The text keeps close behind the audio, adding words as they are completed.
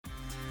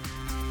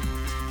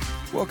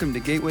Welcome to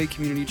Gateway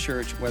Community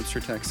Church,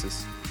 Webster,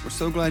 Texas. We're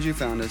so glad you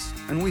found us,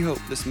 and we hope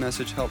this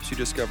message helps you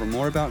discover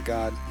more about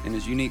God and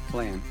His unique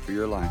plan for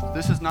your life.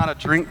 This is not a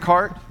drink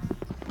cart.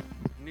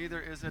 Neither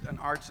is it an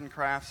arts and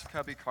crafts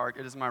cubby cart.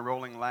 It is my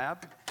rolling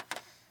lab.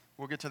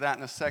 We'll get to that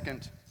in a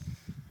second.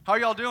 How are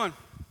y'all doing?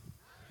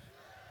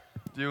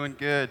 Doing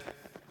good.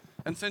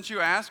 And since you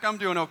ask, I'm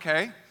doing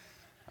okay.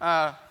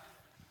 My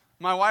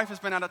wife has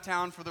been out of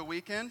town for the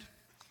weekend,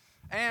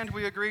 and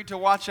we agreed to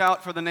watch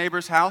out for the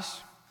neighbor's house.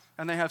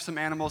 And they have some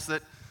animals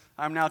that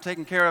I'm now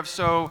taking care of.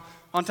 So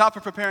on top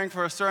of preparing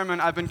for a sermon,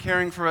 I've been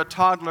caring for a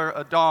toddler,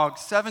 a dog,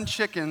 7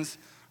 chickens,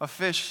 a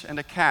fish, and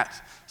a cat.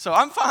 So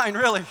I'm fine,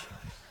 really.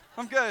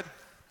 I'm good.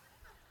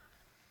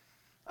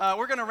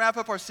 We're going to wrap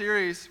up our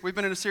series. We've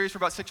been in a series for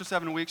about 6 or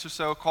 7 weeks or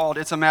so called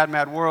It's a Mad,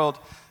 Mad World.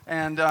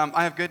 And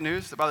I have good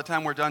news that by the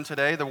time we're done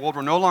today, the world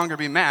will no longer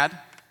be mad.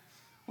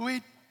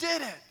 We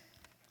did it.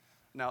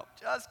 No,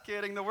 just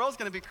kidding. The world's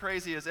going to be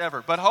crazy as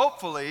ever. But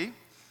hopefully,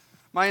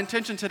 my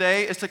intention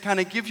today is to kind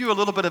of give you a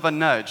little bit of a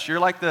nudge. You're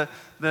like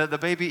the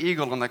baby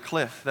eagle on the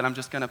cliff that I'm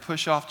just going to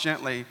push off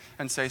gently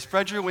and say,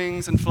 spread your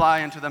wings and fly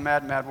into the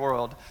mad, mad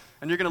world.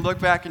 And you're going to look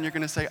back and you're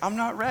going to say, I'm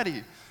not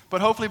ready.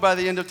 But hopefully by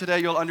the end of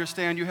today, you'll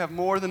understand you have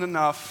more than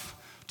enough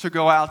to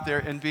go out there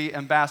and be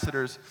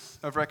ambassadors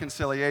of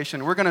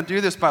reconciliation. We're going to do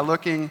this by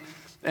looking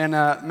in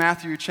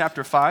Matthew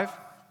chapter 5.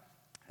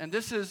 And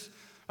this is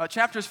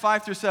chapters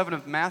 5 through 7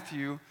 of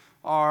Matthew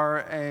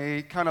are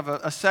a kind of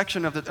a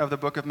section of the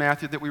book of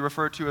Matthew that we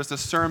refer to as the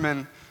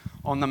Sermon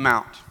on the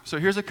Mount. So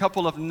here's a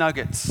couple of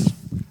nuggets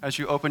as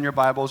you open your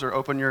Bibles or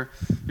open your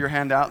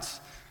handouts.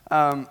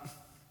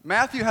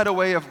 Matthew had a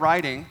way of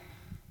writing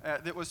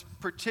that was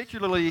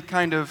particularly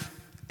kind of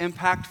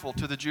impactful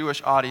to the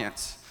Jewish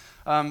audience.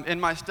 In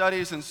my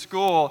studies in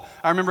school,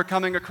 I remember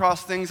coming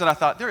across things that I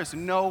thought, there is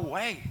no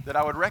way that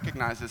I would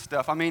recognize this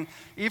stuff. I mean,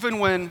 even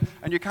when,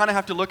 and you kind of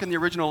have to look in the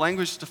original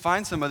language to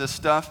find some of this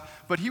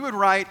stuff, but he would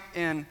write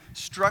in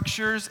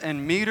structures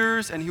and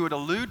meters, and he would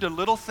allude to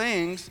little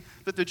things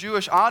that the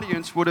Jewish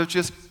audience would have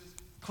just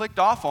clicked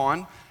off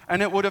on,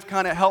 and it would have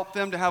kind of helped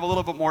them to have a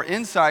little bit more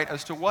insight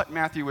as to what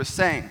Matthew was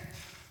saying.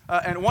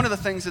 And one of the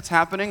things that's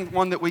happening,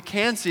 one that we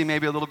can see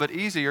maybe a little bit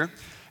easier,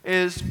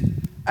 is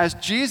as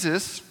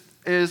Jesus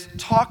is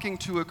talking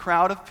to a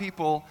crowd of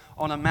people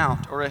on a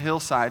mount or a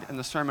hillside in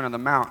the Sermon on the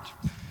Mount.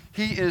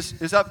 He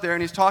is up there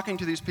and he's talking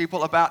to these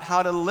people about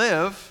how to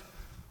live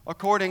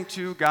according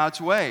to God's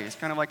ways.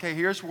 Kind of like, hey,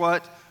 here's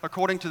what,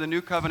 according to the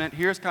new covenant,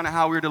 here's kind of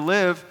how we're to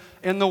live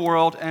in the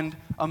world and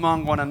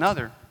among one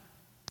another.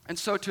 And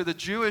so to the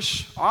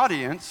Jewish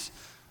audience,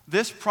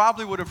 this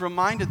probably would have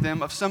reminded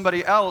them of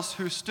somebody else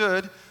who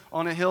stood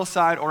on a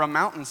hillside or a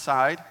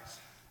mountainside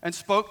and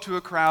spoke to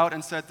a crowd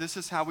and said, this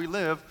is how we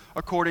live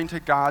according to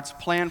God's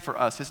plan for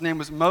us. His name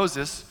was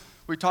Moses.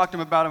 We talked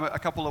about him a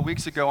couple of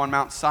weeks ago on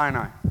Mount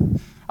Sinai.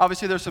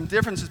 Obviously, there's some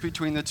differences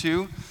between the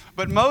two,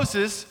 but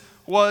Moses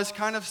was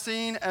kind of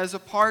seen as a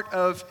part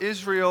of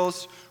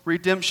Israel's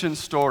redemption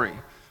story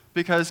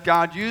because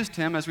God used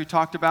him, as we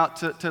talked about,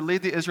 to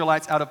lead the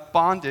Israelites out of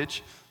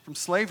bondage from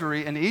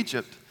slavery in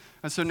Egypt.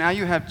 And so now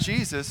you have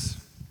Jesus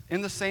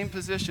in the same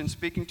position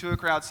speaking to a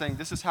crowd saying,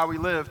 this is how we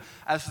live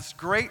as this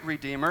great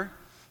Redeemer,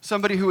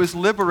 somebody who is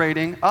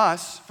liberating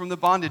us from the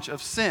bondage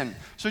of sin.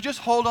 So just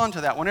hold on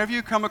to that. Whenever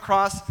you come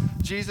across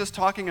Jesus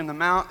talking in the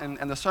Mount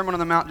and the Sermon on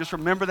the Mount, just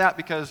remember that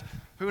because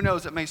who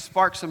knows, it may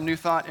spark some new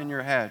thought in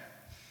your head.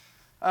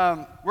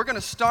 We're going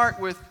to start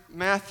with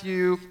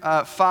Matthew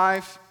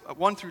 5,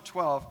 1 through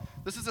 12.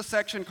 This is a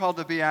section called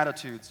the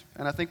Beatitudes,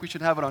 and I think we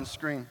should have it on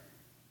screen.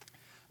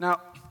 Now,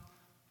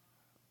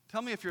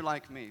 tell me if you're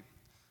like me.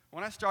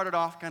 When I started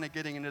off kind of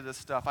getting into this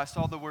stuff, I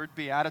saw the word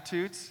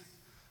Beatitudes,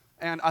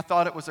 and I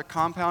thought it was a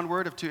compound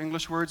word of 2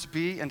 English words,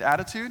 be and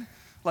attitude.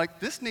 Like,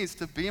 this needs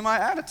to be my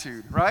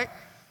attitude, right?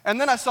 And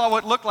then I saw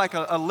what looked like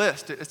a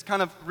list. It's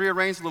kind of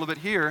rearranged a little bit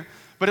here,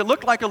 but it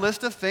looked like a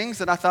list of things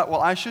that I thought,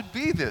 well, I should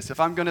be this if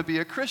I'm going to be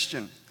a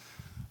Christian.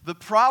 The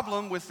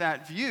problem with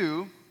that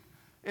view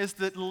is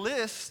that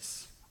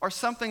lists are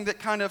something that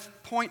kind of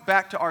point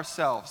back to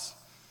ourselves.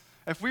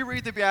 If we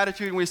read the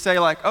Beatitude and we say,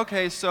 like,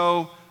 okay,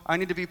 so I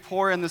need to be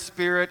poor in the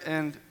spirit,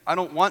 and I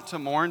don't want to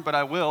mourn, but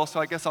I will, so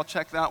I guess I'll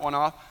check that one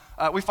off.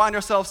 We find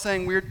ourselves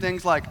saying weird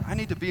things like, I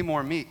need to be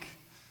more meek.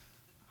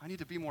 I need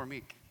to be more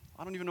meek.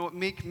 I don't even know what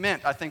meek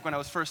meant, I think, when I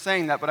was first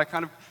saying that,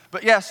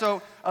 but yeah,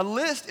 so a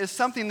list is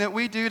something that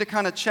we do to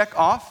kind of check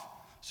off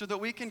so that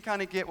we can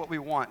kind of get what we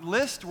want.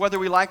 Lists, whether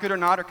we like it or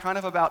not, are kind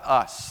of about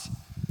us.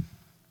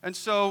 And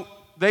so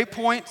they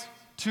point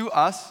to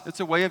us.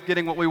 It's a way of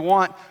getting what we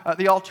want.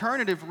 The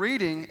alternative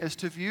reading is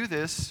to view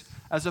this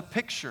as a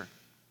picture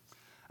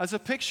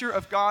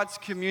of God's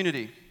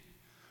community,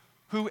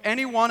 who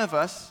any one of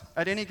us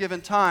at any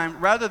given time,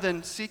 rather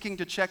than seeking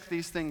to check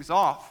these things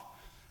off,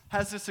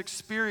 has this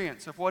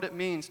experience of what it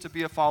means to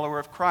be a follower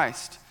of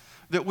Christ.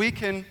 That we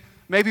can,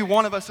 maybe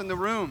one of us in the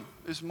room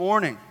is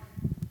mourning.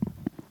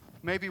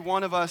 Maybe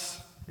one of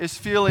us is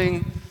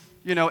feeling,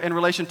 in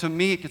relation to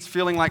meek, it's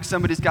feeling like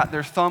somebody's got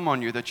their thumb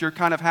on you, that you're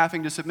kind of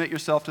having to submit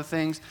yourself to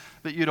things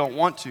that you don't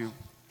want to.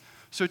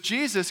 So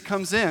Jesus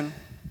comes in,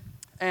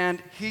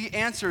 and he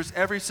answers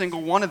every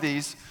single one of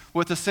these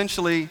with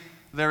essentially,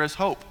 there is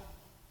hope.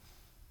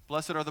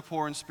 Blessed are the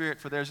poor in spirit,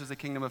 for theirs is the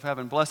kingdom of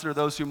heaven. Blessed are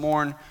those who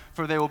mourn,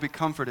 for they will be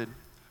comforted.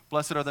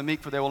 Blessed are the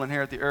meek, for they will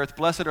inherit the earth.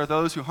 Blessed are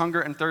those who hunger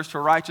and thirst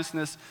for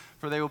righteousness,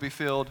 for they will be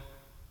filled.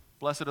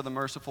 Blessed are the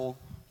merciful,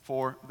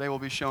 for they will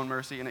be shown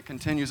mercy. And it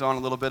continues on a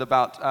little bit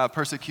about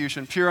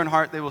persecution. Pure in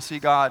heart, they will see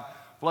God.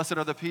 Blessed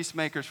are the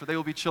peacemakers, for they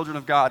will be children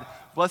of God.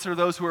 Blessed are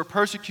those who are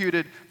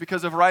persecuted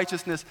because of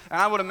righteousness. And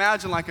I would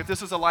imagine, like, if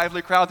this was a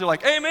lively crowd, they're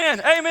like,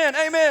 amen, amen,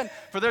 amen.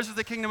 For theirs is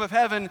the kingdom of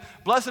heaven.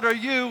 Blessed are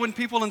you when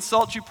people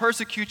insult you,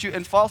 persecute you,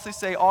 and falsely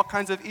say all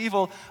kinds of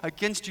evil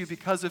against you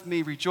because of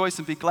me. Rejoice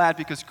and be glad,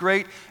 because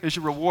great is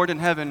your reward in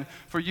heaven.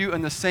 For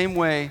in the same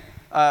way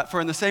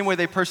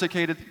they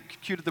persecuted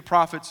the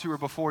prophets who were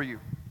before you.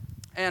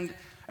 And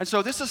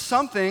so this is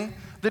something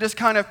that is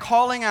kind of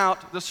calling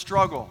out the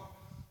struggle,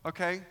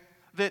 okay?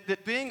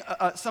 That being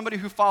somebody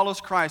who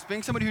follows Christ,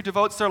 being somebody who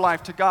devotes their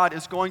life to God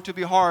is going to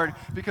be hard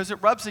because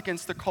it rubs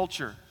against the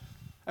culture.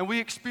 And we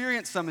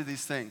experience some of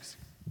these things.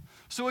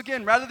 So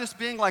again, rather than this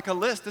being like a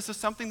list, this is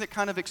something that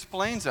kind of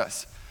explains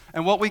us.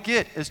 And what we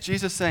get is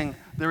Jesus saying,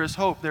 there is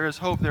hope, there is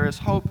hope, there is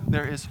hope,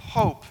 there is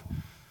hope.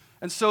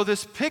 And so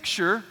this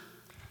picture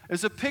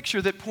is a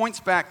picture that points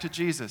back to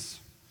Jesus.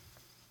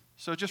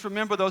 So just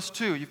remember those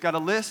two. You've got a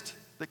list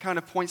that kind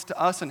of points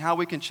to us and how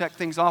we can check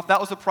things off.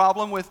 That was the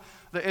problem with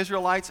the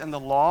Israelites and the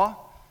law,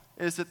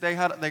 is that they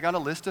got a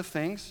list of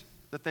things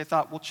that they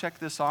thought, we'll check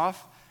this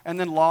off. And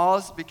then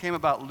laws became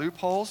about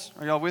loopholes.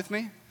 Are y'all with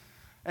me?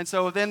 And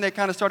so then they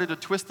kind of started to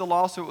twist the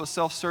law so it was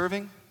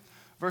self-serving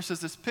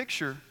versus this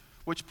picture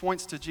which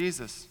points to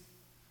Jesus.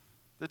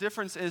 The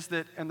difference is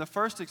that in the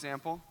first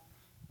example,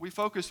 we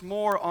focus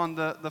more on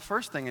the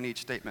first thing in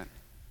each statement.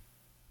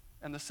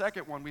 And the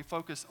second one, we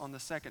focus on the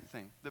second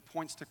thing that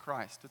points to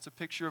Christ. It's a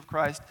picture of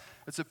Christ.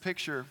 It's a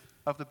picture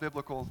of the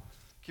biblical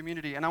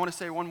community. And I want to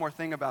say one more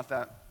thing about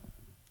that.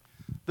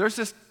 There's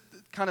this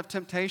kind of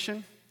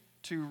temptation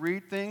to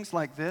read things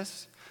like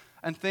this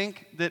and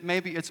think that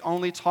maybe it's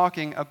only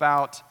talking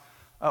about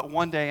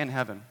one day in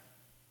heaven.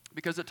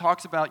 Because it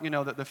talks about,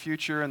 the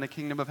future and the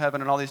kingdom of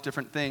heaven and all these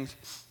different things.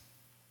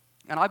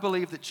 And I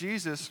believe that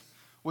Jesus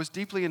was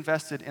deeply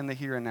invested in the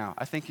here and now.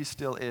 I think he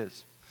still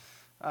is.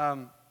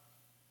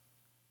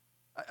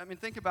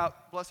 Think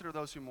about, blessed are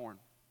those who mourn.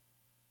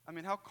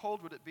 How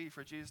cold would it be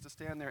for Jesus to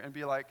stand there and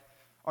be like,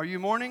 are you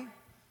mourning?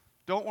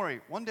 Don't worry.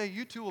 One day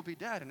you too will be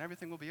dead and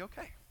everything will be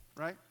okay,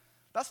 right?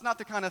 That's not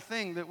the kind of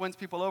thing that wins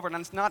people over, and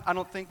it's not, I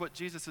don't think, what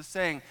Jesus is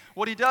saying.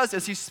 What he does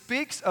is he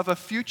speaks of a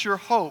future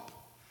hope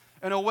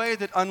in a way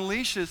that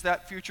unleashes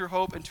that future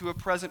hope into a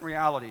present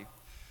reality.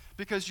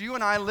 Because you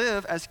and I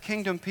live as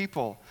kingdom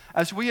people.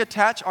 As we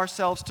attach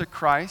ourselves to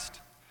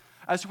Christ,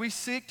 as we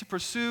seek to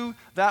pursue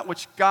that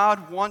which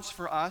God wants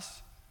for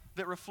us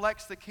that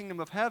reflects the kingdom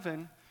of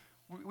heaven,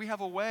 we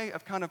have a way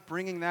of kind of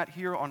bringing that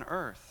here on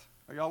earth.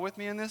 Are y'all with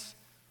me in this?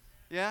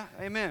 Yeah?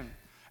 Amen.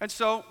 And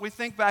so we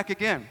think back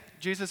again.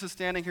 Jesus is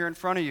standing here in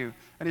front of you,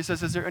 and he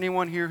says, is there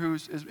anyone here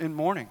who's in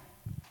mourning?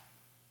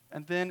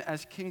 And then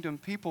as kingdom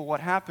people, what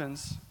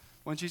happens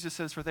when Jesus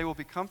says, for they will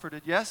be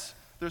comforted? Yes,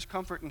 there's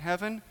comfort in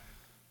heaven,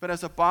 but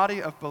as a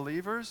body of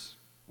believers,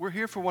 we're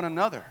here for one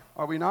another,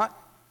 are we not?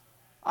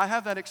 I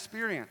have that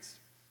experience.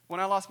 When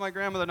I lost my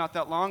grandmother not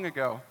that long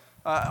ago,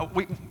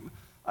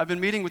 I've been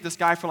meeting with this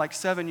guy for like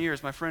 7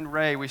 years, my friend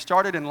Ray. We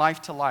started in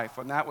Life to Life,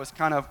 and that was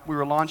we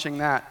were launching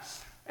that.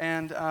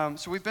 And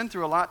so we've been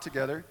through a lot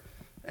together.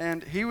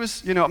 And he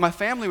was, my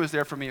family was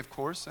there for me, of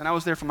course, and I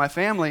was there for my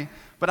family,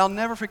 but I'll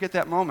never forget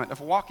that moment of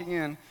walking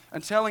in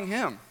and telling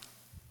him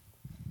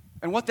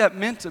and what that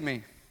meant to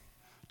me,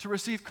 to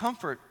receive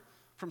comfort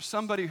from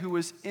somebody who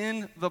was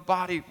in the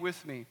body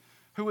with me,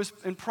 who was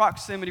in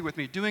proximity with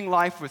me, doing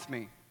life with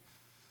me.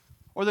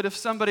 Or that if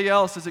somebody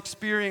else is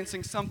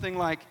experiencing something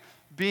like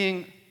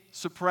being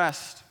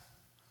suppressed,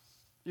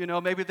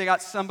 maybe they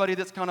got somebody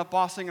that's kind of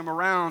bossing them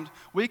around,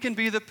 we can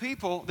be the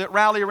people that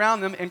rally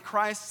around them in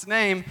Christ's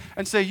name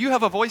and say, you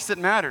have a voice that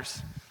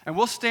matters, and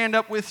we'll stand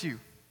up with you.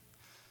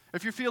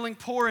 If you're feeling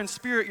poor in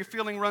spirit, you're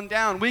feeling run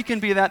down, we can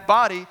be that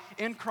body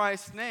in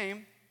Christ's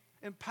name,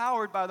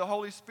 empowered by the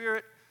Holy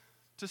Spirit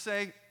to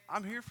say,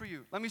 I'm here for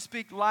you. Let me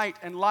speak light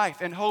and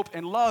life and hope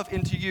and love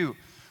into you,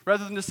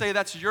 rather than to say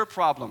that's your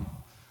problem.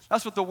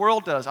 That's what the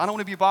world does. I don't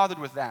want to be bothered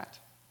with that.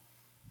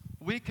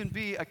 We can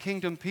be a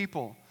kingdom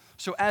people.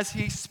 So as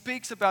he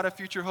speaks about a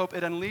future hope,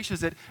 it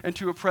unleashes it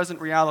into a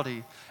present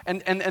reality.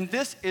 And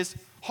this is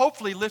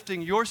hopefully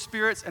lifting your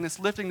spirits, and it's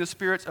lifting the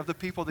spirits of the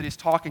people that he's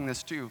talking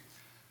this to.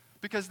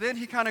 Because then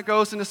he kind of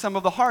goes into some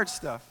of the hard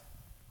stuff.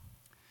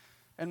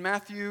 In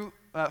Matthew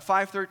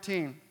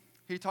 5:13,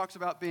 he talks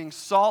about being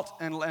salt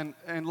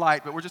and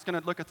light, but we're just going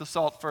to look at the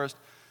salt first.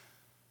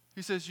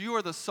 He says, you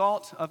are the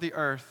salt of the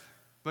earth,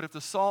 but if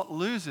the salt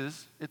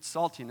loses its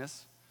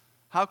saltiness,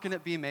 how can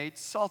it be made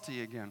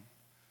salty again?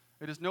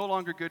 It is no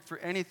longer good for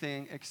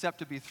anything except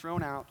to be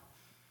thrown out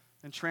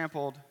and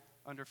trampled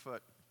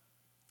underfoot.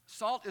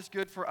 Salt is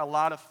good for a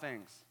lot of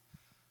things.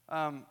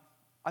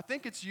 I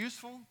think it's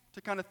useful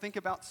to kind of think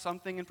about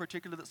something in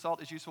particular that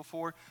salt is useful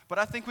for, but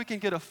I think we can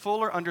get a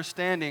fuller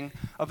understanding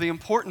of the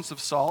importance of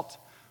salt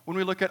when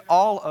we look at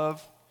all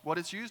of what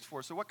it's used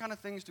for. So what kind of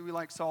things do we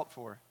like salt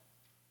for?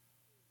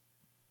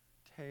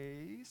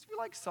 Taste. We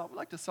like salt. We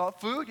like to salt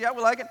food. Yeah,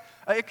 we like it.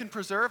 It can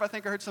preserve. I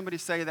think I heard somebody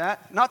say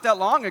that. Not that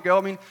long ago.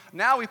 I mean,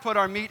 now we put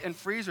our meat in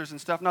freezers and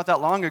stuff. Not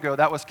that long ago,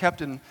 that was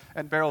kept in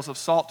barrels of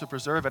salt to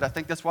preserve it. I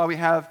think that's why we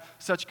have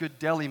such good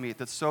deli meat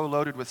that's so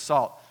loaded with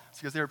salt. It's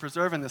because they were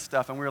preserving this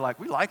stuff, and we were like,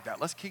 we like that.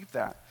 Let's keep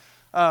that.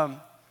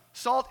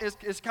 Salt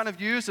is kind of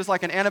used as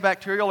like an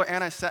antibacterial or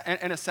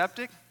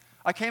antiseptic.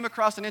 I came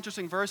across an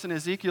interesting verse in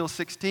Ezekiel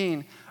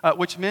 16,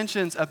 which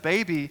mentions a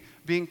baby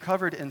being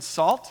covered in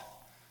salt,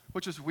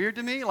 which is weird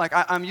to me. Like,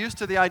 I'm used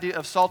to the idea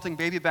of salting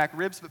baby back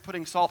ribs, but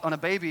putting salt on a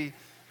baby,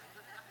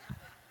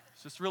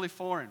 it's just really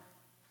foreign.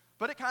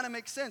 But it kind of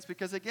makes sense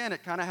because, again,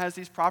 it kind of has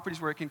these properties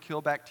where it can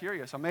kill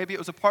bacteria. So maybe it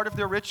was a part of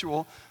their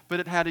ritual,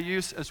 but it had a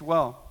use as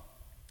well.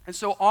 And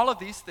so all of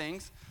these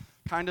things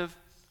kind of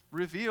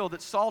reveal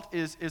that salt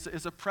is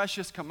a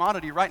precious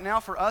commodity. Right now,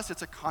 for us,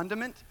 it's a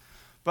condiment.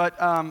 But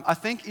I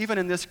think even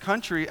in this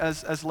country,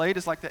 as late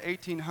as like the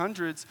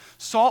 1800s,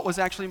 salt was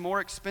actually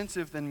more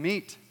expensive than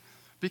meat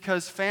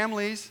because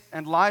families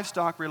and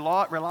livestock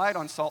relied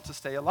on salt to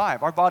stay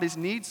alive. Our bodies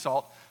need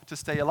salt to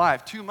stay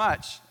alive. Too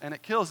much, and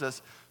it kills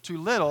us. Too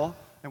little,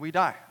 and we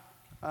die.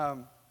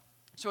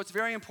 So it's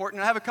very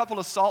important. I have a couple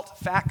of salt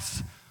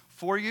facts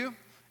for you.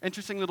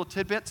 Interesting little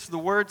tidbits. The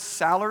word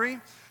salary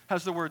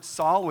has the word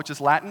sal, which is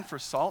Latin for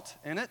salt,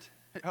 in it.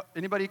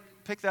 Anybody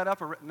pick that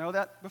up or know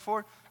that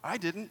before? I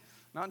didn't.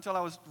 Not until I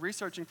was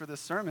researching for this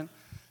sermon.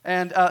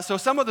 And so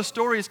some of the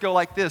stories go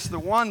like this. The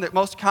one that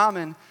most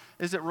common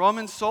is that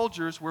Roman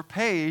soldiers were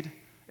paid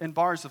in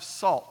bars of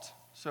salt.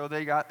 So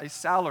they got a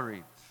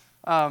salary.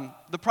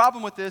 The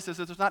problem with this is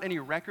that there's not any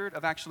record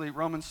of actually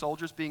Roman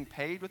soldiers being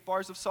paid with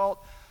bars of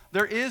salt.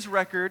 There is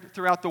record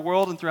throughout the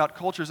world and throughout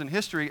cultures and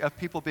history of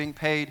people being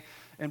paid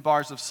in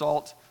bars of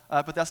salt,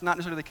 but that's not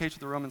necessarily the case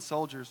with the Roman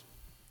soldiers.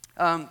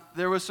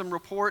 There was some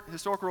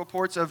historical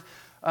reports of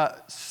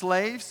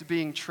slaves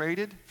being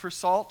traded for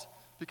salt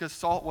because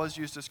salt was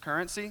used as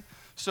currency.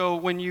 So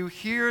when you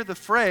hear the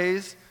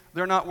phrase,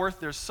 they're not worth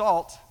their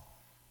salt,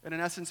 it in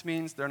essence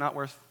means they're not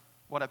worth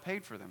what I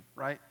paid for them,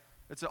 right?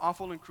 It's an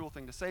awful and cruel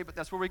thing to say, but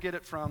that's where we get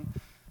it from.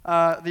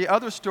 The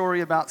other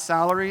story about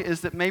salary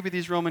is that maybe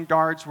these Roman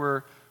guards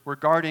were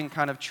guarding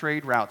kind of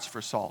trade routes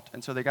for salt,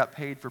 and so they got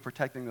paid for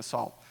protecting the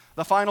salt.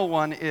 The final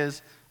one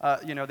is,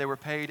 they were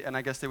paid, and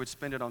I guess they would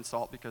spend it on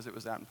salt because it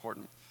was that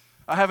important.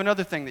 I have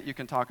another thing that you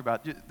can talk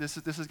about. This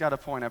has got a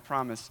point, I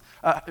promise.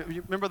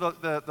 You remember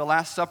the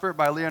Last Supper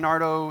by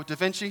Leonardo da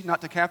Vinci, not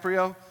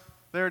DiCaprio?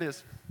 There it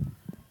is.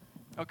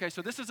 Okay,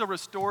 so this is a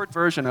restored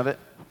version of it.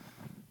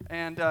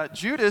 And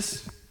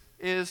Judas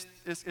is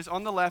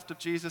on the left of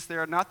Jesus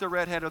there, not the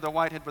redhead or the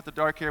whitehead, but the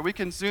dark hair. We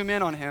can zoom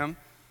in on him.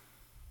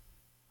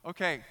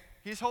 Okay,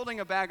 he's holding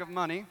a bag of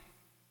money,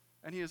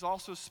 and he has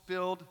also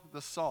spilled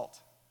the salt.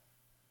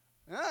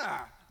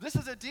 This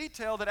is a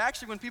detail that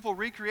actually when people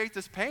recreate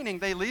this painting,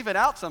 they leave it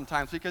out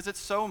sometimes because it's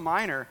so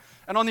minor.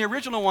 And on the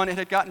original one, it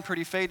had gotten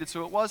pretty faded,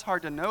 so it was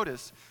hard to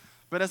notice.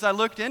 But as I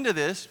looked into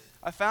this,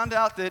 I found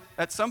out that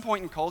at some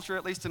point in culture,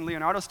 at least in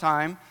Leonardo's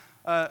time,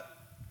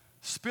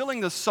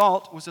 spilling the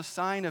salt was a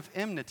sign of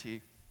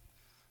enmity.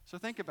 So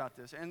think about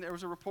this. And there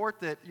was a report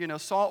that,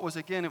 salt was,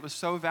 again, it was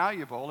so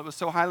valuable, it was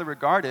so highly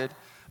regarded,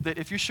 that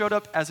if you showed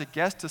up as a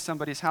guest to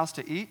somebody's house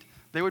to eat,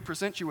 they would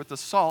present you with the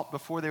salt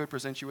before they would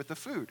present you with the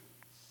food.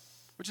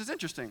 Which is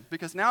interesting,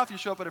 because now if you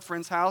show up at a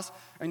friend's house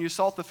and you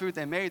salt the food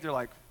they made, they're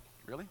like,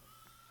 really?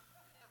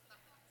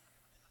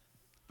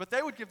 But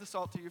they would give the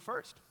salt to you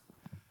first.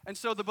 And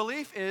so the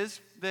belief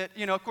is that,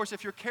 of course,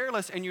 if you're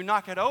careless and you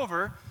knock it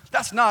over,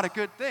 that's not a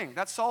good thing.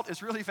 That salt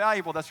is really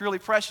valuable. That's really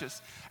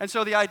precious. And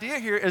so the idea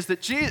here is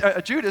that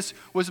Judas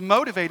was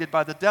motivated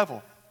by the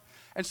devil.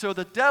 And so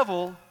the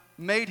devil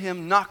made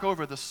him knock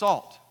over the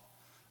salt.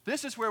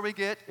 This is where we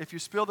get, if you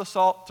spill the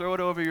salt, throw it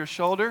over your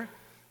shoulder,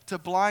 to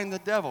blind the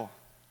devil.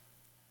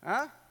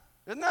 Huh?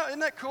 Isn't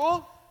that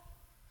cool?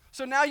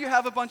 So now you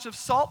have a bunch of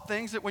salt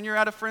things that when you're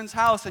at a friend's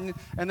house and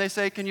they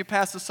say, can you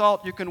pass the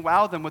salt, you can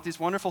wow them with these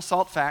wonderful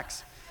salt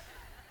facts.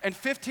 And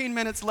 15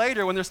 minutes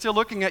later, when they're still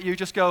looking at you,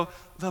 just go,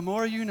 the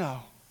more you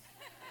know.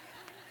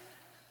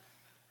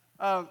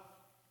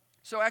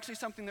 So actually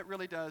something that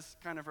really does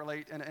kind of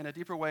relate in a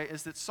deeper way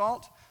is that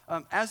salt,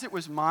 as it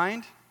was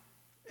mined,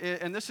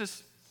 and this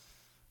is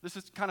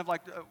kind of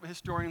like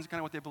historians, kind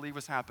of what they believe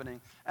was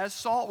happening. As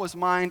salt was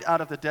mined out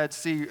of the Dead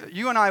Sea,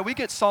 you and I, we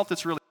get salt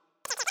that's really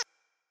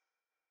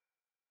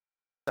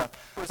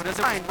but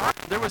as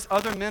there was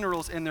other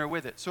minerals in there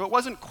with it. So it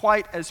wasn't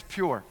quite as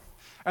pure.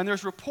 And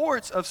there's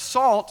reports of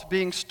salt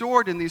being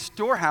stored in these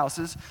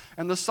storehouses,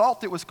 and the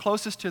salt that was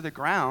closest to the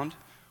ground,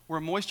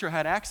 where moisture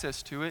had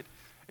access to it,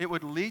 it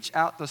would leach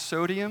out the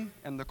sodium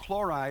and the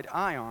chloride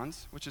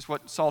ions, which is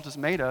what salt is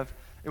made of.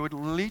 It would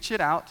leach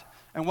it out,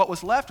 and what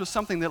was left was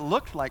something that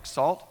looked like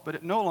salt, but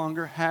it no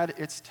longer had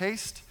its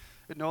taste.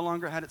 It no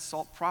longer had its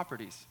salt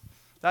properties.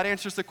 That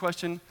answers the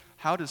question,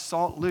 how does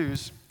salt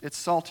lose its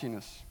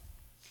saltiness?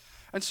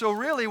 And so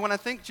really, when I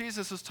think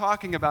Jesus is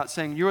talking about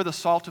saying, you're the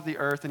salt of the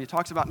earth, and he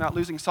talks about not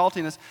losing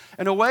saltiness,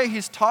 in a way,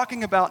 he's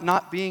talking about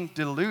not being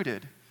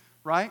diluted,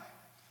 right?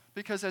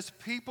 Because as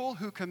people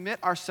who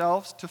commit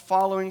ourselves to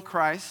following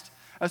Christ,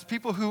 as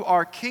people who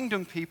are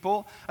kingdom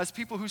people, as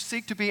people who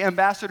seek to be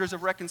ambassadors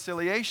of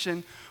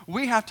reconciliation,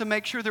 we have to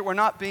make sure that we're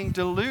not being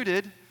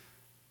diluted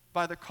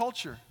by the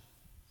culture.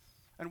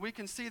 And we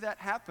can see that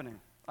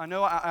happening. I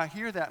know I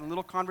hear that in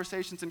little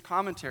conversations and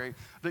commentary,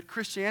 that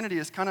Christianity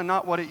is kind of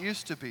not what it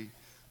used to be,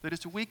 that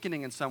it's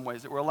weakening in some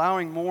ways, that we're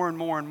allowing more and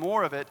more and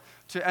more of it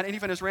to, and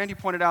even as Randy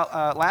pointed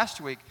out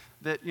last week,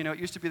 that it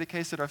used to be the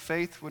case that our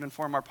faith would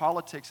inform our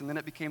politics, and then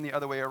it became the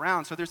other way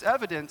around. So there's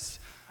evidence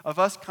of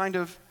us kind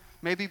of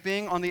maybe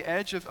being on the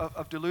edge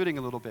of diluting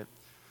a little bit.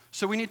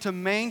 So we need to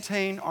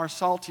maintain our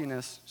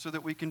saltiness so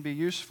that we can be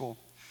useful.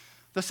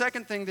 The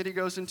second thing that he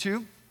goes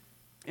into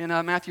in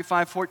Matthew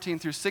 5:14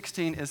 through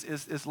 16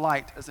 is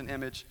light as an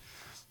image.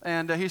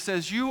 And he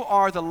says, you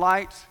are the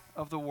light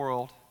of the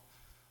world.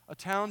 A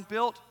town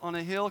built on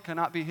a hill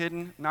cannot be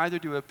hidden, neither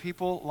do a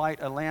people light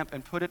a lamp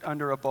and put it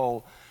under a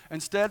bowl.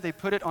 Instead, they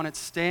put it on its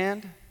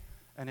stand,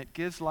 and it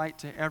gives light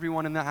to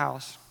everyone in the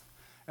house.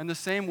 In the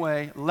same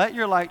way, let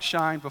your light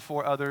shine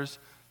before others,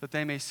 that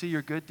they may see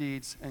your good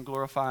deeds and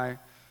glorify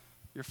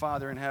your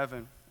Father in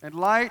heaven. And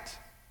light,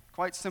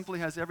 quite simply,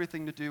 has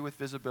everything to do with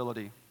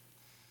visibility.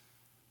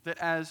 That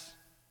as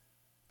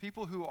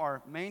people who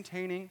are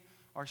maintaining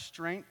our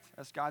strength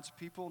as God's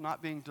people,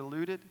 not being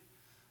diluted,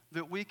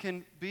 that we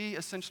can be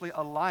essentially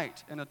a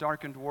light in a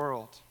darkened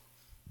world,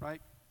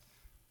 right?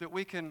 That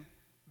we can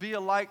be a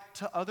light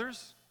to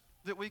others,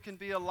 that we can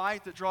be a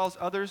light that draws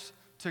others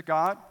to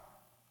God.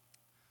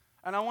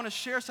 And I want to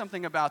share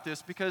something about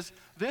this because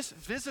this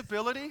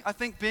visibility, I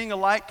think being a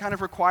light kind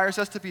of requires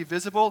us to be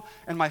visible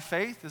in my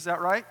faith, is that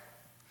right?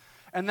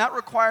 And that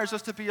requires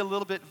us to be a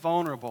little bit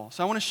vulnerable.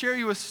 So I want to share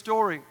you a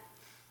story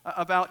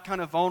about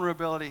kind of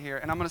vulnerability here.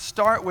 And I'm going to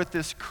start with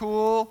this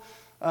cool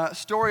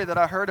story that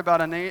I heard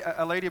about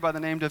a lady by the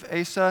name of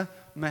Asa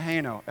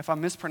Mahano. If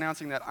I'm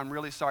mispronouncing that, I'm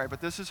really sorry,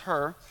 but this is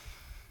her.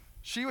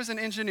 She was an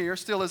engineer,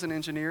 still is an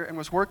engineer, and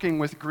was working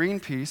with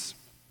Greenpeace,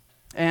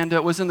 and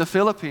was in the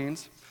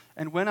Philippines,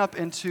 and went up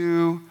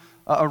into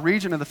a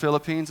region of the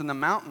Philippines in the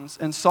mountains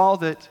and saw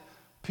that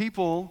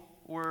people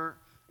were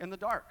in the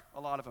dark,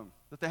 a lot of them,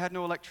 that they had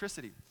no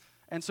electricity.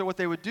 And so what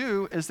they would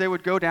do is they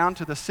would go down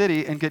to the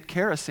city and get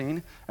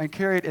kerosene and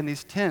carry it in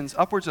these tins,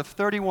 upwards of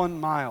 31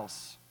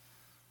 miles.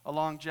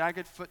 Along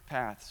jagged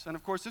footpaths. And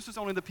of course, this was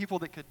only the people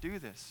that could do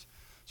this.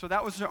 So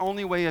that was their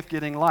only way of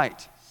getting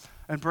light.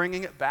 And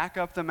bringing it back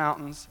up the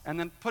mountains, and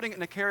then putting it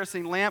in a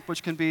kerosene lamp,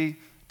 which can be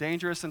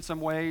dangerous in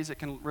some ways. It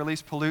can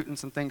release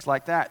pollutants and things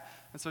like that.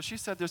 And so she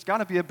said, there's got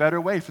to be a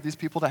better way for these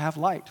people to have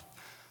light.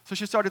 So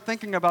she started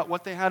thinking about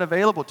what they had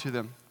available to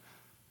them.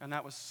 And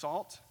that was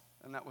salt,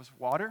 and that was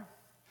water.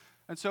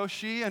 And so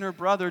she and her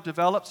brother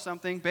developed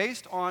something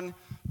based on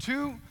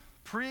two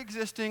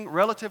pre-existing,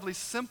 relatively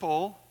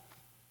simple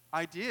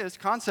ideas,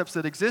 concepts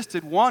that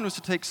existed. One was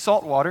to take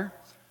salt water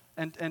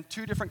and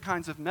two different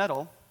kinds of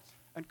metal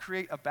and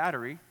create a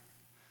battery.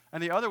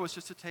 And the other was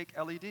just to take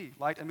LED,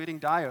 light-emitting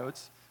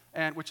diodes,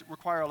 and which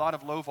require a lot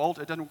of low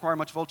voltage. It doesn't require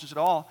much voltage at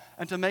all,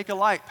 and to make a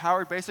light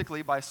powered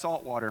basically by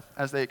salt water,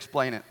 as they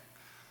explain it.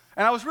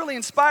 And I was really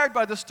inspired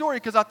by the story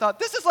because I thought,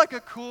 this is like a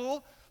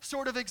cool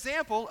sort of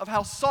example of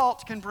how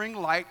salt can bring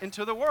light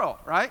into the world,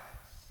 right?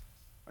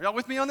 Are y'all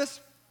with me on this?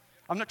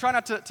 I'm not trying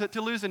not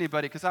to lose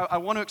anybody because I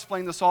want to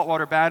explain the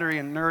saltwater battery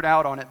and nerd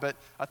out on it, but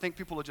I think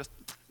people will just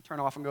turn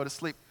off and go to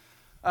sleep.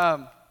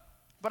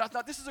 But I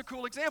thought this is a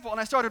cool example, and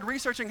I started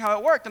researching how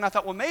it worked, and I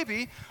thought, well,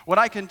 maybe what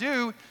I can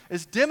do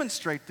is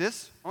demonstrate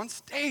this on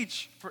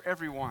stage for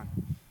everyone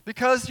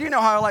because you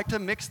know how I like to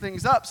mix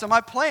things up. So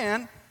my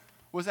plan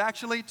was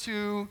actually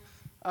to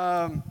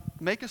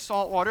make a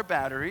saltwater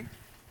battery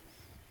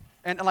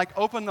and like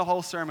open the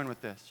whole sermon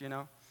with this,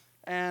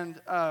 And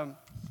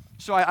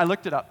so I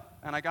looked it up.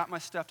 And I got my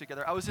stuff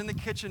together. I was in the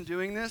kitchen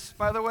doing this,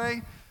 by the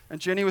way,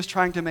 and Jenny was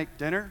trying to make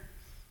dinner.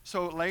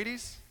 So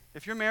ladies,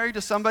 if you're married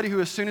to somebody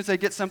who as soon as they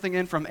get something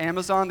in from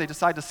Amazon, they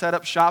decide to set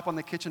up shop on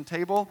the kitchen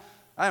table,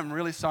 I am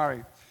really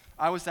sorry.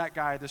 I was that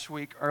guy this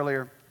week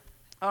earlier.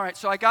 All right,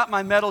 so I got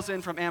my metals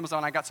in from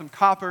Amazon. I got some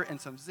copper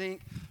and some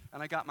zinc,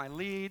 and I got my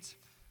leads,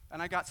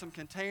 and I got some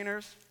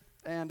containers.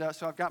 And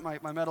so I've got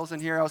my metals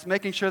in here. I was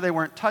making sure they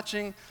weren't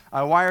touching.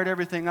 I wired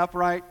everything up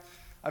right.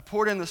 I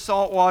poured in the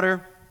salt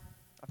water.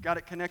 I've got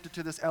it connected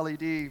to this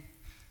LED,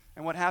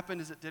 and what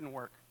happened is it didn't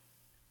work.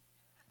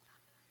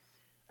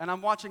 And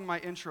I'm watching my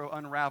intro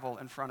unravel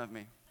in front of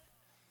me.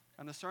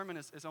 And the sermon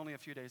is only a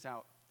few days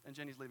out, and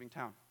Jenny's leaving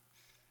town.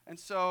 And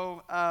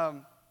so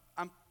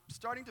I'm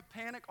starting to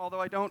panic, although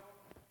I don't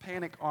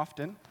panic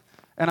often,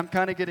 and I'm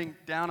kind of getting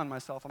down on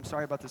myself. I'm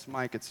sorry about this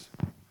mic.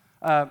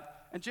 And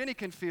Jenny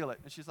can feel it,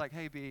 and she's like,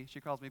 hey, B. She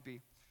calls me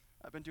B.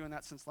 I've been doing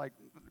that since like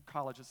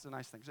college. It's a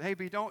nice thing. So, hey,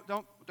 B, don't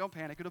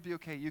panic. It'll be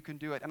okay. You can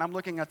do it. And I'm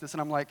looking at this,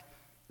 and I'm like,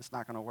 it's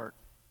not going to work.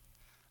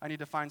 I need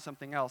to find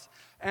something else.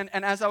 And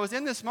as I was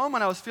in this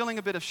moment, I was feeling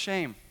a bit of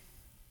shame.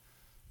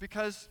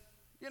 Because,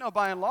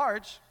 by and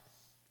large,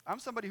 I'm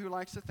somebody who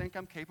likes to think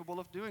I'm capable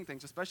of doing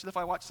things, especially if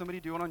I watch somebody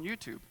do it on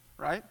YouTube,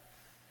 right?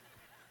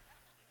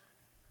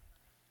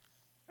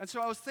 And so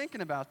I was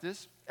thinking about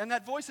this, and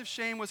that voice of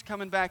shame was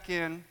coming back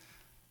in,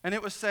 and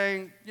it was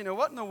saying,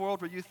 what in the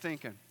world were you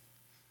thinking?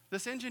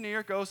 This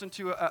engineer goes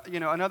into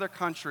another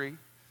country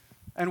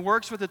and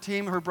works with a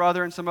team, her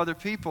brother and some other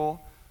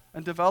people,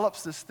 and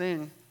develops this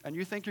thing, and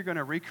you think you're going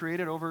to recreate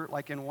it over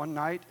in one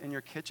night in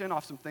your kitchen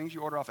off some things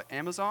you order off of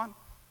Amazon?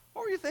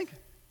 What were you thinking?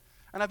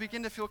 And I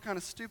began to feel kind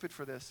of stupid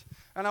for this.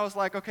 And I was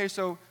like, okay,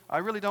 so I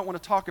really don't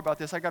want to talk about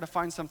this. I got to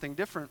find something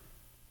different.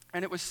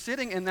 And it was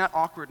sitting in that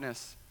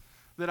awkwardness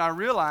that I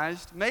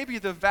realized maybe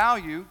the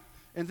value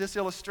in this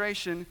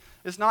illustration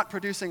is not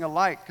producing a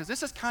light, because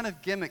this is kind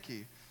of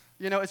gimmicky.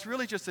 It's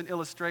really just an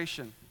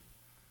illustration.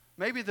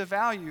 Maybe the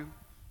value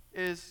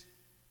is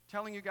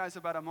telling you guys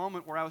about a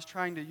moment where I was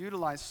trying to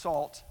utilize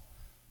salt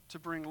to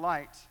bring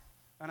light,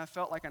 and I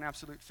felt like an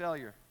absolute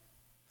failure.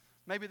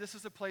 Maybe this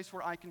is a place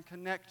where I can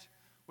connect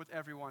with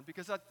everyone,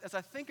 because as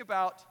I think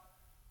about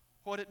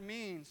what it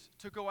means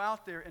to go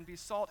out there and be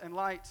salt and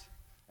light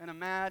in a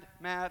mad,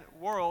 mad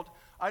world,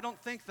 I don't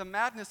think the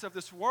madness of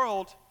this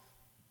world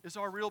is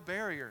our real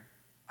barrier.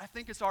 I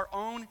think it's our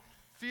own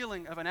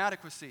feeling of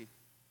inadequacy,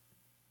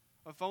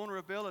 of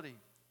vulnerability.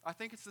 I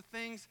think it's the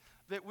things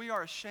that we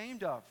are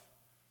ashamed of.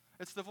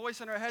 It's the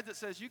voice in our head that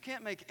says, you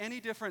can't make any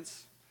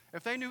difference.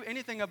 If they knew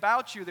anything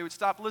about you, they would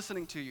stop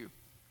listening to you.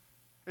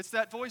 It's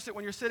that voice that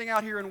when you're sitting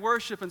out here in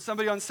worship and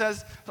somebody on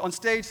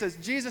stage says,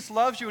 Jesus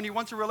loves you and he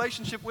wants a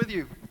relationship with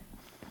you.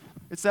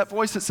 It's that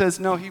voice that says,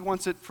 no, he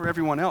wants it for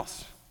everyone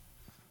else,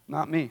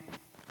 not me.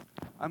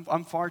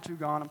 I'm far too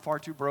gone. I'm far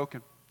too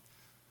broken.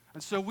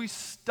 And so we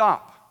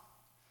stop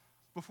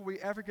before we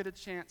ever get a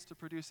chance to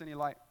produce any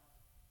light.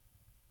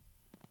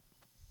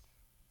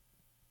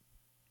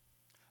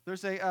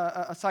 There's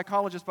a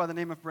psychologist by the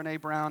name of Brené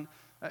Brown,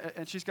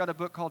 and she's got a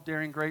book called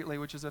Daring Greatly,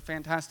 which is a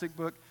fantastic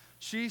book.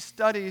 She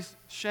studies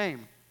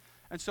shame.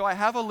 And so I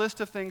have a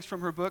list of things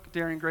from her book,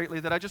 Daring Greatly,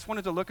 that I just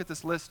wanted to look at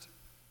this list.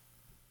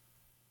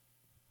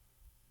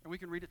 And we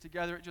can read it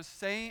together. It just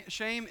saying,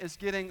 shame is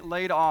getting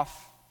laid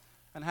off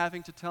and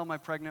having to tell my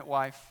pregnant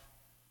wife.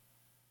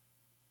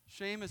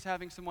 Shame is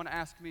having someone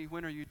ask me,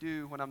 when are you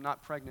due, when I'm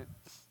not pregnant.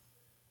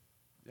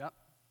 Yep.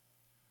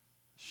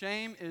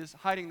 Shame is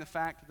hiding the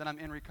fact that I'm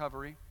in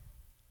recovery.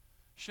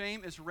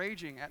 Shame is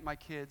raging at my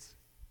kids.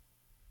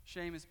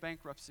 Shame is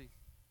bankruptcy.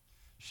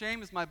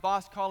 Shame is my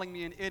boss calling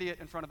me an idiot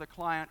in front of the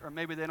client, or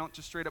maybe they don't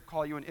just straight up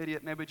call you an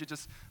idiot. Maybe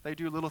they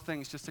do little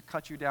things just to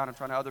cut you down in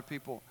front of other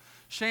people.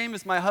 Shame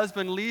is my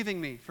husband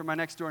leaving me for my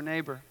next door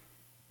neighbor.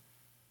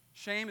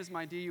 Shame is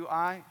my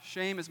DUI.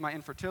 Shame is my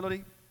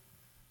infertility.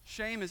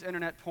 Shame is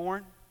internet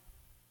porn.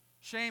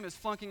 Shame is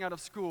flunking out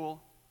of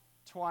school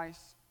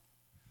twice.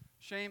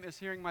 Shame is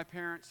hearing my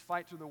parents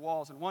fight through the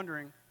walls and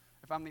wondering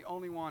if I'm the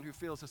only one who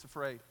feels this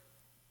afraid.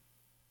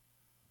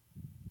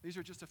 These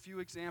are just a few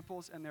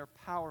examples, and they're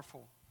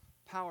powerful,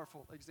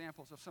 powerful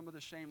examples of some of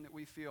the shame that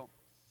we feel.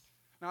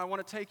 Now, I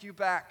want to take you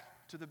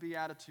back to the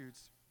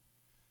Beatitudes.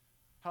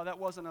 How that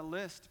wasn't a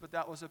list, but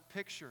that was a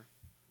picture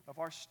of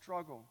our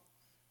struggle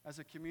as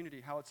a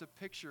community. How it's a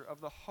picture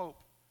of the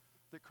hope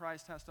that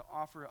Christ has to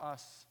offer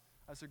us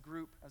as a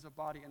group, as a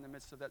body in the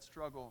midst of that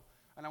struggle.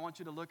 And I want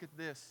you to look at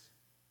this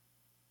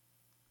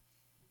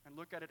and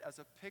look at it as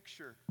a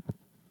picture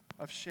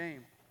of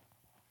shame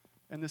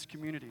in this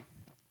community.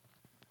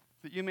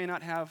 That you may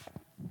not have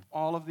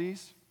all of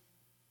these.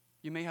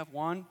 You may have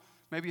one.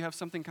 Maybe you have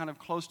something kind of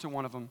close to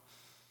one of them.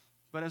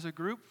 But as a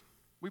group,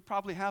 we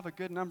probably have a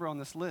good number on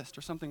this list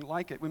or something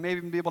like it. We may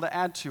even be able to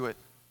add to it.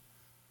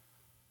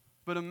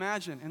 But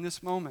imagine in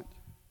this moment,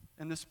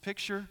 in this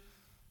picture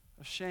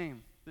of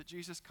shame, that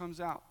Jesus comes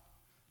out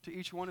to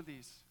each one of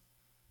these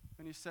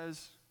and he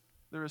says,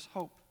 there is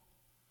hope.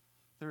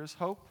 There is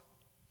hope.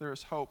 There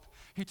is hope.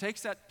 He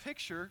takes that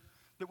picture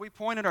that we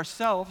point at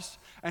ourselves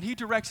and he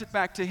directs it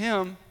back to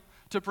him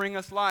to bring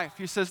us life.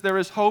 He says, there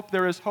is hope,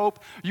 there is hope.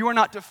 You are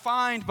not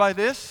defined by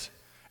this.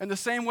 In the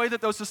same way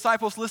that those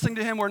disciples listening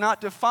to him were not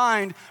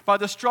defined by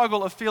the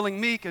struggle of feeling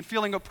meek and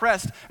feeling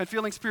oppressed and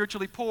feeling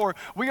spiritually poor,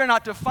 we are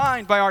not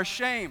defined by our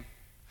shame.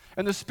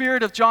 In the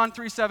spirit of John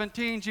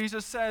 3:17,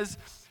 Jesus says,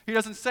 he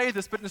doesn't say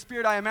this, but in the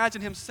spirit I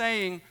imagine him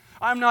saying,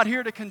 I'm not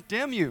here to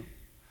condemn you.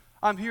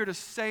 I'm here to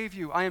save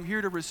you. I am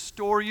here to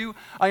restore you.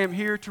 I am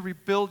here to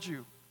rebuild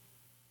you.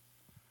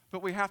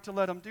 But we have to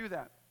let him do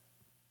that.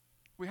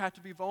 We have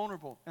to be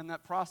vulnerable in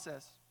that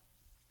process.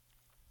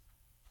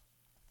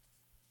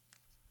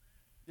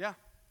 Yeah,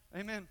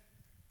 amen.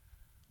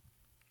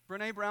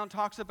 Brené Brown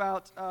talks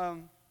about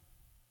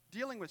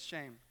dealing with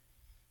shame.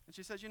 And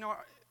she says,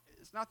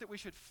 it's not that we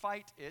should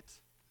fight it,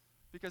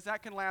 because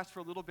that can last for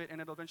a little bit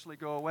and it'll eventually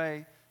go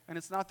away. And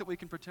it's not that we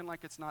can pretend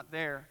like it's not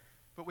there,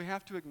 but we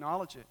have to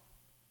acknowledge it.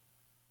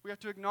 We have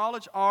to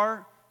acknowledge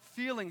our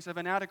feelings of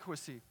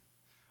inadequacy,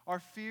 our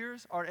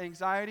fears, our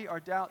anxiety, our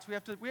doubts. We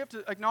have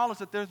to acknowledge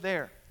that they're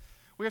there.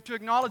 We have to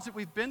acknowledge that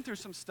we've been through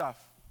some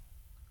stuff.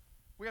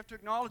 We have to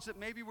acknowledge that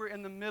maybe we're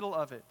in the middle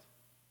of it.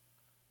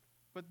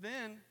 But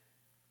then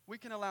we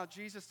can allow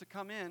Jesus to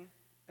come in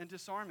and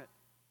disarm it.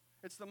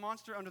 It's the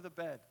monster under the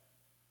bed.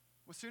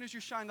 As soon as you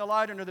shine the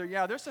light under there,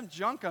 yeah, there's some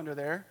junk under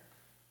there,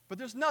 but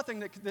there's nothing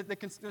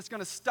that's going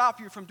to stop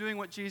you from doing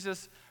what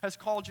Jesus has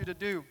called you to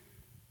do.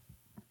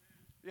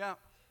 Yeah,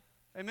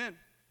 amen.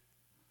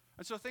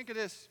 And so think of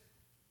this,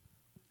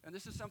 and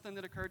this is something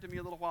that occurred to me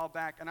a little while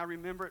back, and I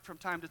remember it from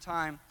time to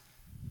time.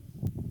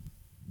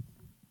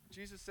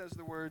 Jesus says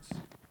the words,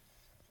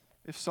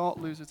 if salt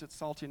loses its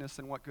saltiness,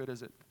 then what good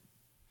is it?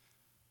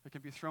 It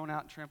can be thrown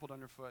out and trampled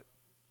underfoot.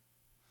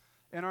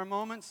 In our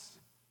moments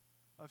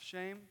of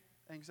shame,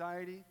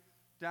 anxiety,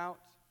 doubt,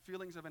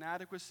 feelings of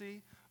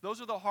inadequacy,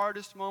 those are the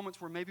hardest moments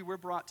where maybe we're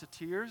brought to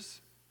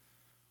tears,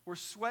 where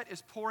sweat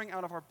is pouring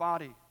out of our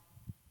body.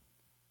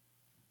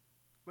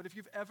 But if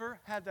you've ever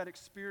had that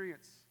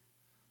experience,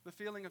 the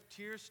feeling of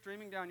tears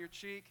streaming down your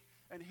cheek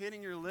and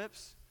hitting your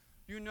lips,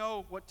 you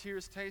know what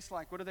tears taste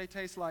like. What do they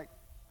taste like?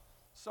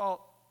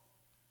 Salt.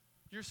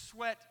 Your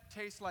sweat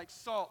tastes like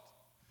salt.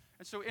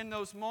 And so in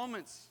those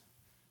moments,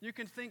 you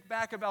can think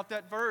back about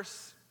that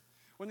verse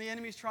when the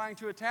enemy's trying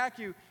to attack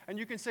you, and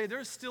you can say,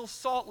 there's still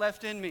salt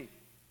left in me.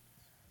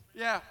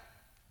 Yeah.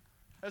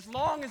 As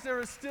long as there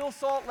is still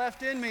salt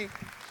left in me,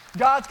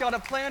 God's got a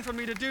plan for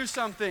me to do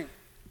something.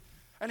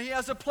 And He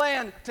has a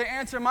plan to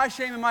answer my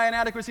shame and my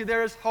inadequacy.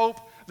 There is hope.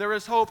 There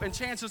is hope. And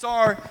chances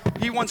are,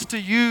 He wants to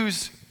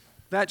use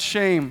that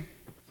shame.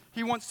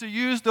 He wants to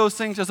use those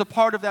things as a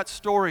part of that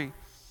story.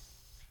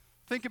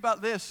 Think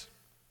about this.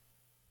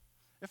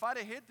 If I'd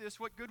have hid this,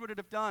 what good would it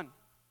have done?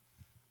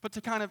 But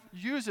to kind of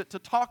use it to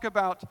talk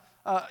about,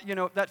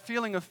 that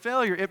feeling of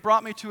failure, it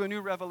brought me to a new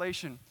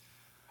revelation.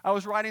 I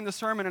was writing the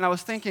sermon and I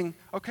was thinking,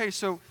 okay,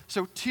 so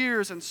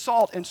tears and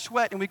salt and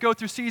sweat, and we go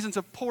through seasons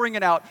of pouring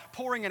it out,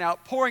 pouring it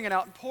out, pouring it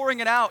out, and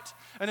pouring it out,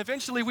 and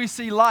eventually we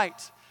see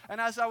light.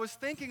 And as I was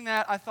thinking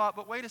that, I thought,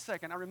 but wait a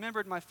second, I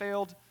remembered my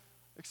failed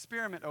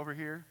experiment over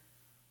here,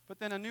 but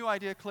then a new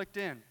idea clicked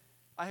in.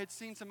 I had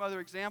seen some other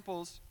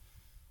examples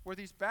where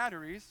these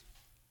batteries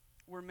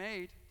were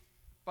made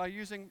by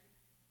using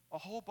a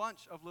whole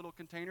bunch of little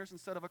containers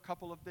instead of a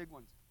couple of big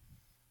ones.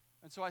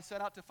 And so I set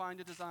out to find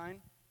a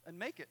design and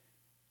make it.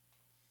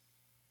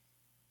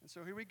 And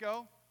so here we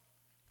go,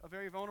 a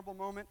very vulnerable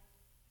moment.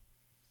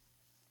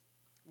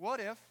 What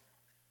if,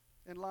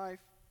 in life,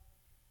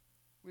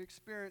 we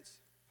experience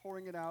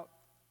pouring it out?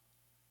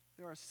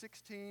 There are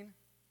 16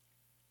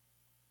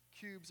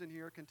 cubes in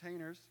here,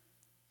 containers.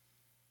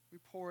 We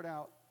pour it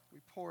out. We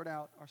pour it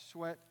out, our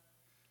sweat,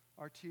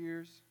 our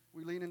tears.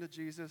 We lean into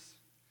Jesus.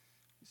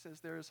 He says,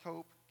 there is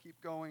hope. Keep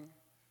going.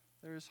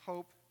 There is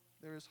hope.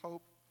 There is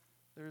hope.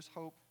 There is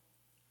hope.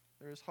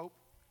 There is hope.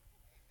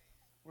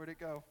 Where'd it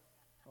go?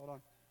 Hold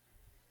on.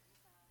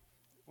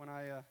 When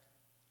I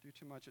do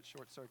too much, it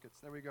short circuits.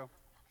 There we go.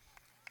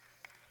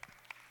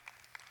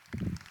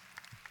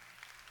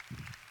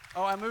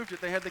 Oh, I moved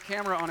it. They had the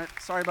camera on it.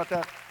 Sorry about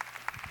that.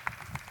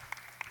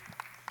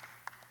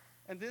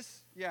 And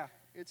this, yeah,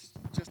 it's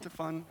just a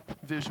fun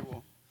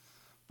visual.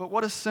 But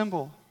what a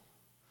symbol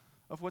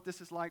of what this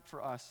is like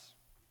for us.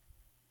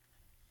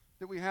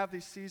 That we have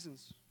these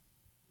seasons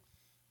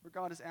where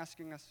God is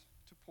asking us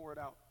to pour it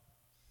out,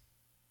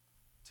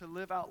 to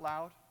live out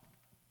loud,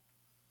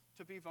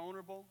 to be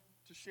vulnerable,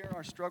 to share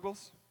our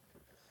struggles.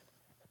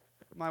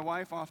 My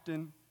wife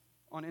often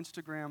on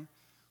Instagram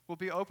will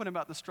be open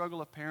about the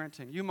struggle of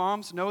parenting. You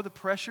moms know the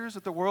pressures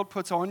that the world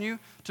puts on you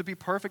to be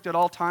perfect at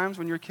all times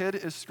when your kid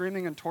is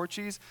screaming in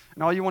Torchies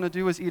and all you want to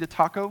do is eat a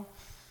taco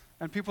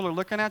and people are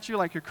looking at you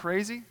like you're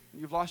crazy,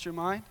 you've lost your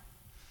mind.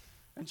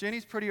 And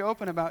Jenny's pretty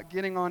open about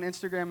getting on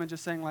Instagram and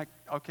just saying like,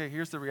 okay,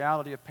 here's the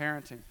reality of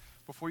parenting.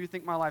 Before you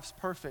think my life's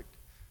perfect,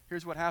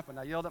 here's what happened.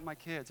 I yelled at my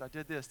kids. I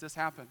did this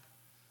happened.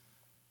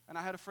 And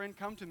I had a friend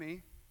come to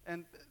me,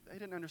 and they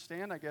didn't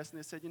understand, I guess, and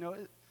they said,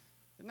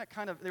 isn't that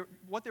kind of,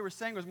 what they were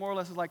saying was more or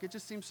less like, it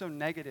just seems so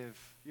negative,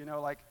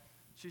 like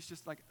she's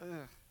just like,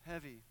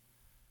 heavy.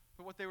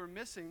 But what they were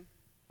missing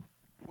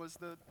was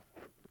the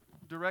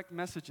direct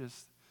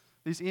messages,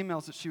 these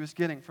emails that she was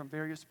getting from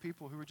various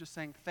people who were just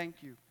saying,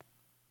 thank you.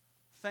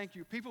 Thank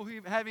you. People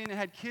who haven't even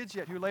had kids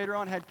yet, who later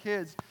on had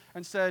kids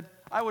and said,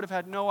 I would have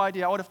had no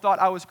idea. I would have thought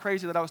I was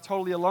crazy, that I was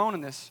totally alone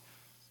in this.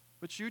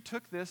 But you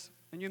took this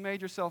and you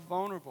made yourself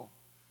vulnerable.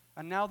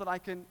 And now that I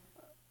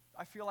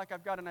feel like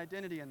I've got an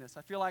identity in this.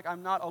 I feel like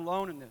I'm not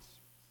alone in this.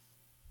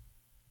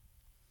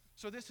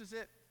 So this is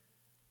it.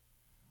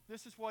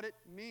 This is what it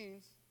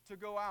means to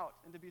go out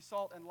and to be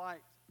salt and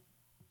light.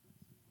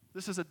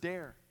 This is a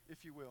dare,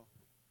 if you will.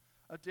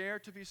 A dare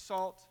to be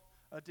salt,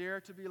 a dare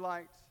to be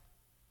light.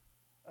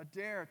 A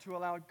dare to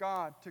allow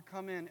God to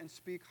come in and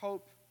speak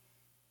hope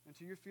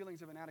into your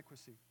feelings of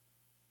inadequacy.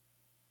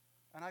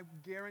 And I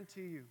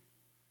guarantee you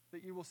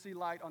that you will see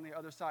light on the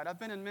other side. I've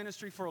been in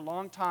ministry for a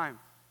long time.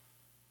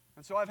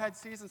 And so I've had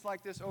seasons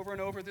like this over and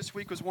over. This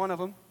week was one of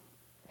them.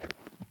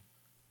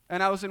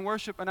 And I was in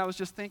worship and I was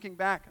just thinking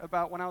back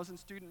about when I was in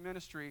student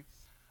ministry.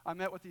 I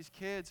met with these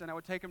kids and I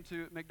would take them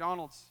to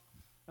McDonald's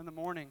in the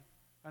morning.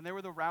 And they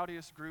were the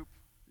rowdiest group.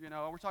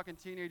 We're talking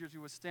teenagers who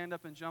would stand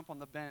up and jump on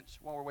the bench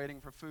while we're waiting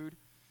for food.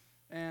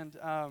 And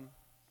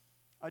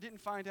I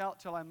didn't find out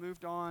till I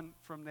moved on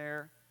from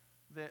there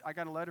that I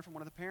got a letter from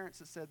one of the parents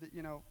that said that,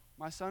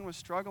 my son was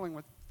struggling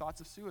with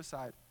thoughts of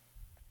suicide.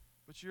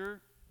 But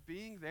you're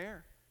being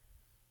there,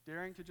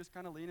 daring to just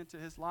kind of lean into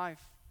his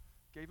life,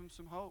 gave him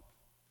some hope.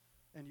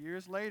 And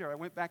years later, I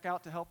went back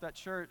out to help that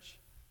church,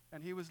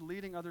 and he was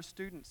leading other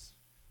students.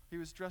 He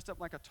was dressed up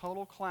like a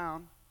total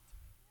clown,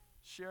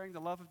 sharing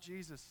the love of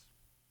Jesus.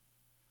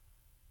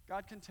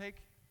 God can take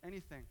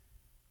anything.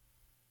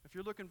 If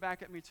you're looking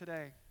back at me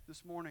today,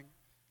 this morning,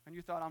 and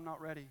you thought I'm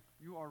not ready,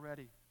 you are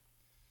ready.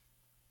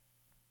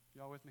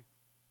 Y'all with me?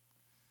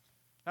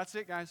 That's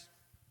it, guys.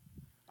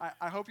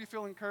 I hope you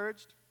feel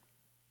encouraged.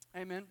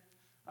 Amen.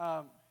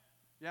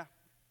 Yeah,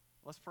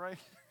 let's pray.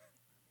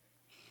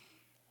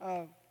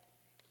 God,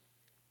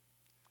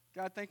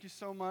 thank you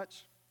so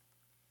much.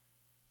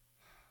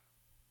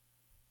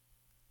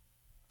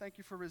 Thank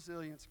you for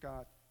resilience,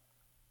 God.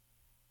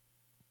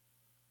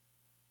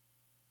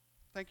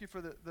 Thank you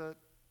for the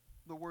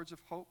words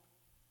of hope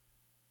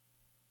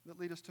that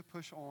lead us to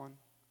push on.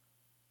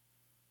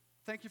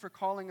 Thank you for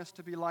calling us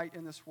to be light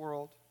in this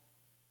world.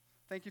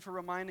 Thank you for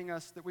reminding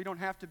us that we don't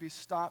have to be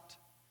stopped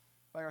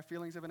by our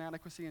feelings of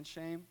inadequacy and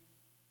shame.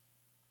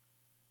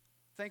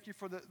 Thank you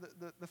for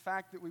the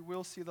fact that we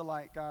will see the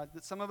light, God,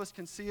 that some of us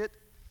can see it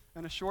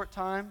in a short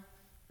time,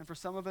 and for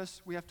some of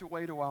us, we have to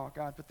wait a while,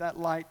 God, but that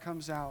light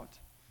comes out,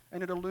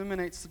 and it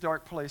illuminates the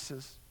dark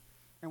places,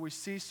 and we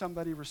see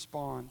somebody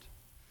respond.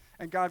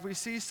 And God, we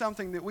see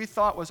something that we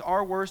thought was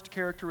our worst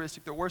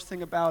characteristic, the worst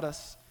thing about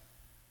us,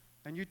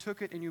 and you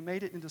took it and you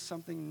made it into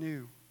something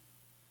new.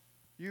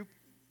 You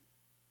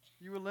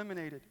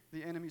eliminated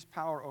the enemy's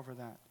power over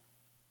that,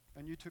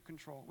 and you took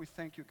control. We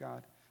thank you,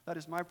 God. That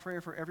is my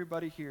prayer for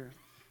everybody here.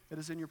 It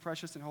is in your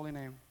precious and holy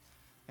name.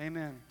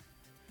 Amen.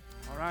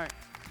 All right.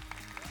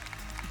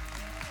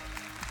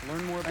 To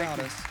learn more about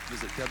us,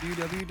 visit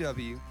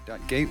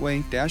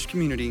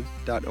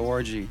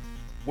www.gateway-community.org.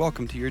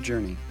 Welcome to your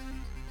journey.